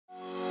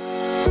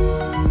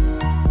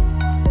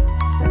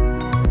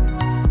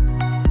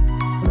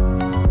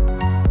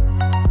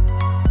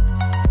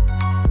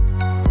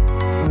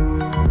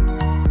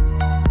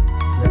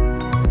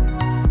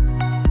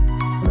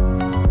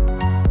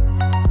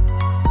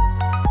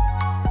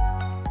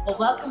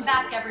Welcome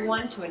back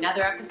everyone to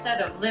another episode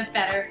of Live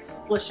Better,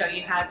 We'll Show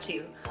You How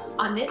To.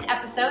 On this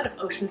episode of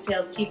Ocean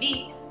Sails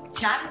TV,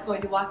 Chad is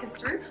going to walk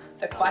us through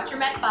the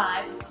Quattromed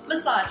V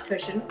massage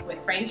cushion with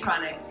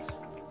Braintronics.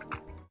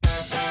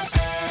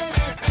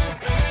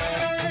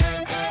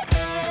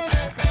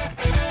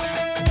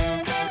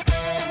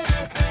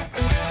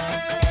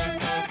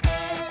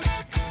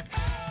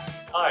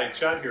 Hi,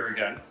 Chad here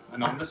again,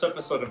 and on this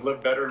episode of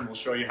Live Better and We'll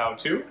Show You How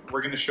To,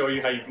 we're going to show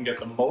you how you can get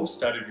the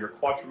most out of your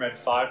Quattromed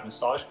V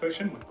massage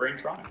cushion with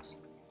Braintronics.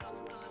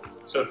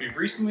 So if you've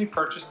recently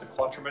purchased the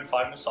Quattromed V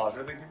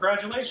massager, then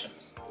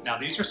congratulations! Now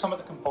these are some of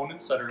the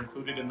components that are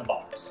included in the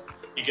box.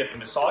 You get the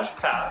massage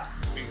pad,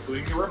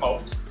 including your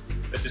remote,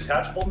 the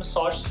detachable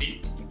massage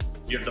seat,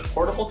 you have the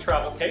portable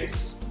travel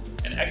case,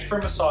 an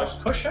extra massage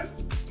cushion,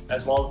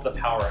 as well as the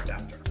power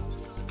adapter.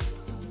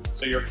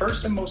 So your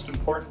first and most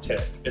important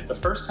tip is the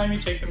first time you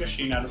take the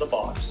machine out of the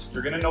box,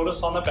 you're going to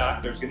notice on the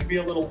back there's going to be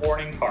a little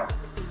warning card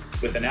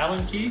with an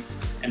Allen key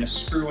and a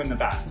screw in the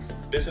back.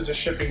 This is a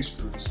shipping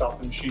screw to stop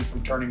the machine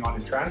from turning on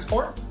in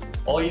transport.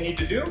 All you need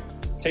to do,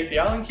 take the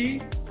Allen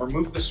key,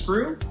 remove the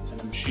screw, and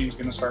the machine's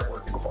going to start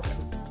working for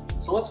you.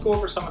 So let's go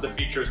over some of the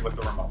features with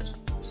the remote.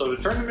 So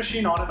to turn the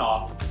machine on and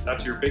off,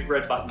 that's your big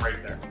red button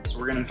right there. So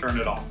we're going to turn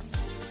it on.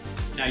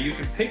 Now you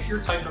can pick your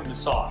type of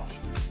massage.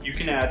 You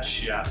can add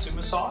shiatsu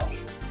massage.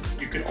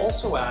 You can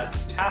also add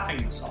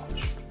tapping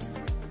massage.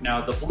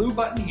 Now the blue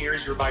button here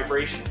is your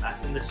vibration,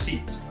 that's in the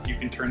seat. You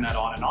can turn that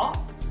on and off.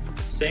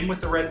 Same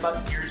with the red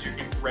button here is your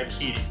infrared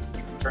heating.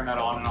 You can turn that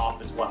on and off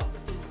as well.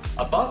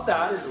 Above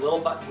that is a little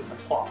button with a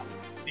clock.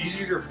 These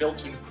are your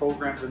built-in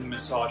programs in the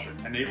massager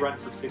and they run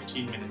for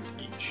 15 minutes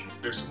each.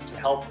 There's to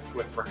help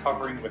with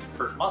recovering with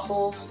hurt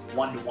muscles,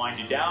 one to wind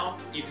you down,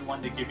 even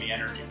one to give you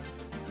energy.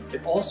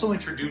 It also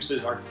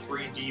introduces our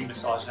 3D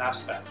massage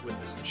aspect with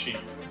this machine.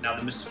 Now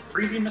the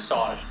 3D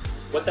massage,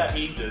 what that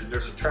means is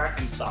there's a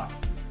track inside.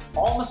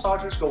 All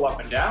massagers go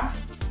up and down,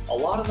 a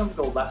lot of them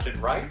go left and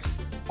right.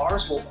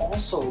 Ours will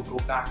also go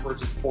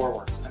backwards and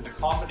forwards, and the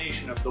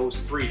combination of those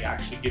three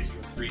actually gives you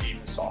a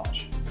 3D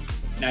massage.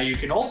 Now you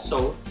can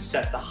also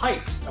set the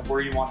height of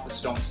where you want the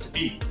stones to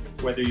be,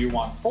 whether you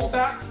want full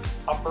back,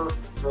 upper,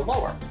 or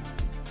lower.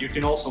 You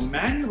can also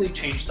manually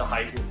change the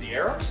height with the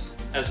arrows,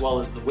 as well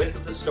as the width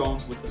of the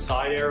stones with the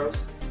side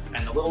arrows,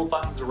 and the little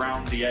buttons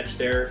around the edge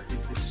there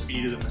is the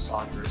speed of the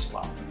massager as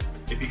well.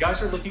 If you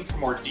guys are looking for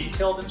more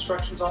detailed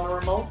instructions on the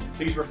remote,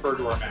 please refer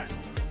to our manual.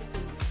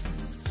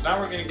 So now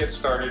we're going to get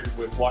started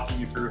with walking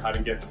you through how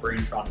to get the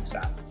Braintronics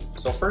app.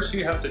 So first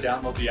you have to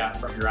download the app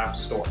from your app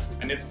store,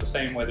 and it's the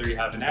same whether you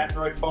have an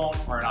Android phone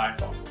or an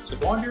iPhone. So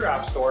go onto your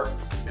app store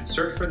and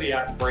search for the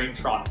app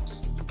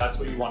Braintronics. That's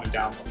what you want to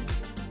download.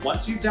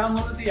 Once you've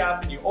downloaded the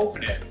app and you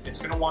open it, it's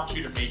going to want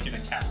you to make an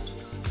account.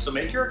 So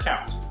make your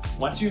account.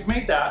 Once you've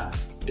made that,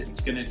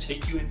 it's going to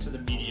take you into the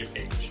media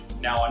page.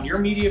 Now on your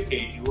media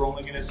page, you're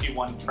only going to see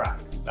one track.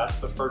 That's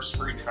the first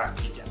free track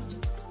you get.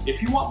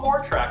 If you want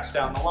more tracks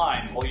down the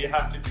line, all you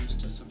have to do is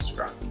to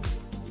subscribe.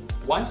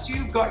 Once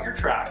you've got your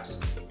tracks,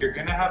 you're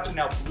going to have to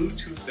now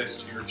Bluetooth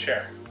this to your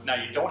chair. Now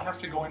you don't have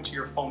to go into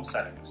your phone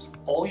settings.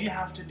 All you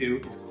have to do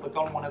is click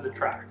on one of the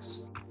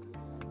tracks.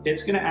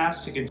 It's going to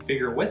ask to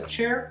configure with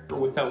chair or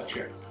without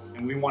chair,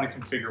 and we want to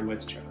configure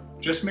with chair.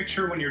 Just make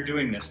sure when you're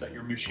doing this that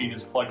your machine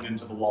is plugged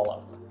into the wall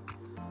outlet.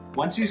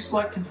 Once you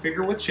select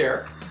configure with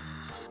chair,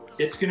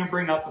 it's going to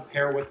bring up a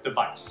pair with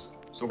device.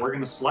 So we're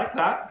going to select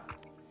that,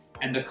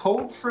 and the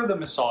code for the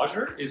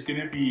massager is going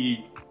to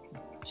be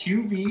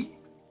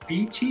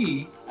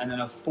QVBT and then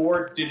a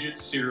 4-digit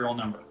serial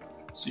number.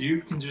 So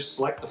you can just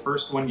select the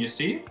first one you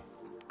see,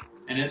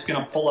 and it's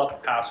going to pull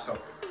up a passcode.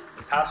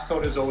 The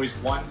passcode is always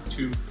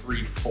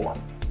 1234.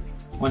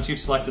 Once you've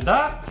selected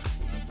that,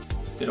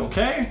 hit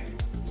OK,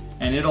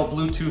 and it'll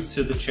Bluetooth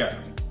to the chair.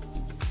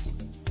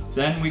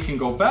 Then we can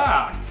go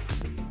back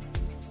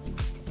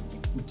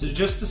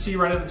just to see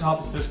right at the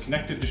top it says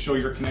connected to show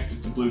you're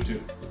connected to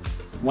Bluetooth.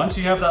 Once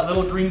you have that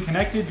little green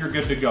connected, you're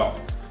good to go.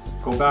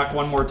 Go back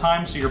one more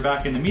time so you're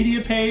back in the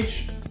media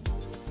page.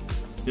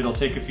 It'll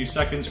take a few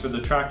seconds for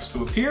the tracks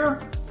to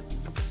appear.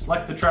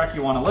 Select the track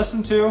you want to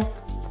listen to,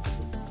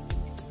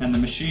 and the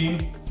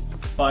machine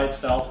by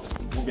itself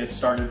will get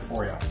started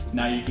for you.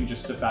 Now you can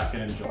just sit back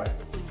and enjoy.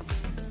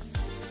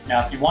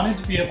 Now if you wanted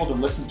to be able to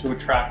listen to a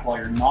track while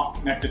you're not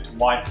connected to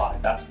Wi-Fi,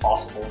 that's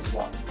possible as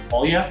well.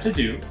 All you have to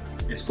do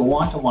is go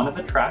onto one of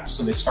the tracks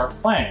so they start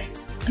playing,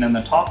 and in the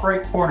top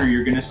right corner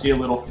you're going to see a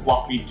little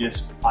floppy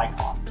disk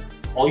icon.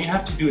 All you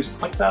have to do is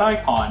click that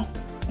icon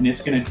and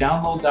it's going to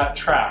download that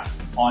track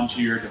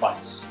onto your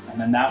device, and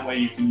then that way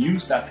you can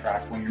use that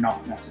track when you're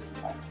not connected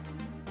to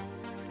Wi-Fi.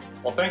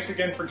 Well, thanks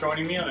again for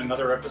joining me on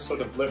another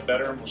episode of Live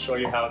Better and We'll Show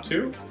You How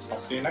To. I'll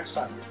see you next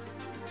time.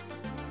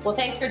 Well,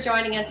 thanks for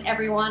joining us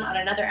everyone on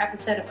another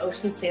episode of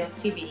Ocean Sails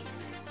TV.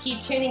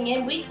 Keep tuning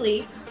in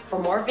weekly for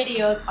more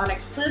videos on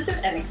exclusive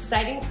and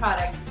exciting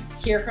products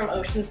here from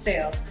Ocean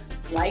Sails.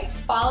 Like,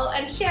 follow,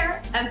 and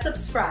share, and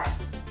subscribe.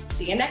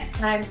 See you next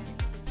time.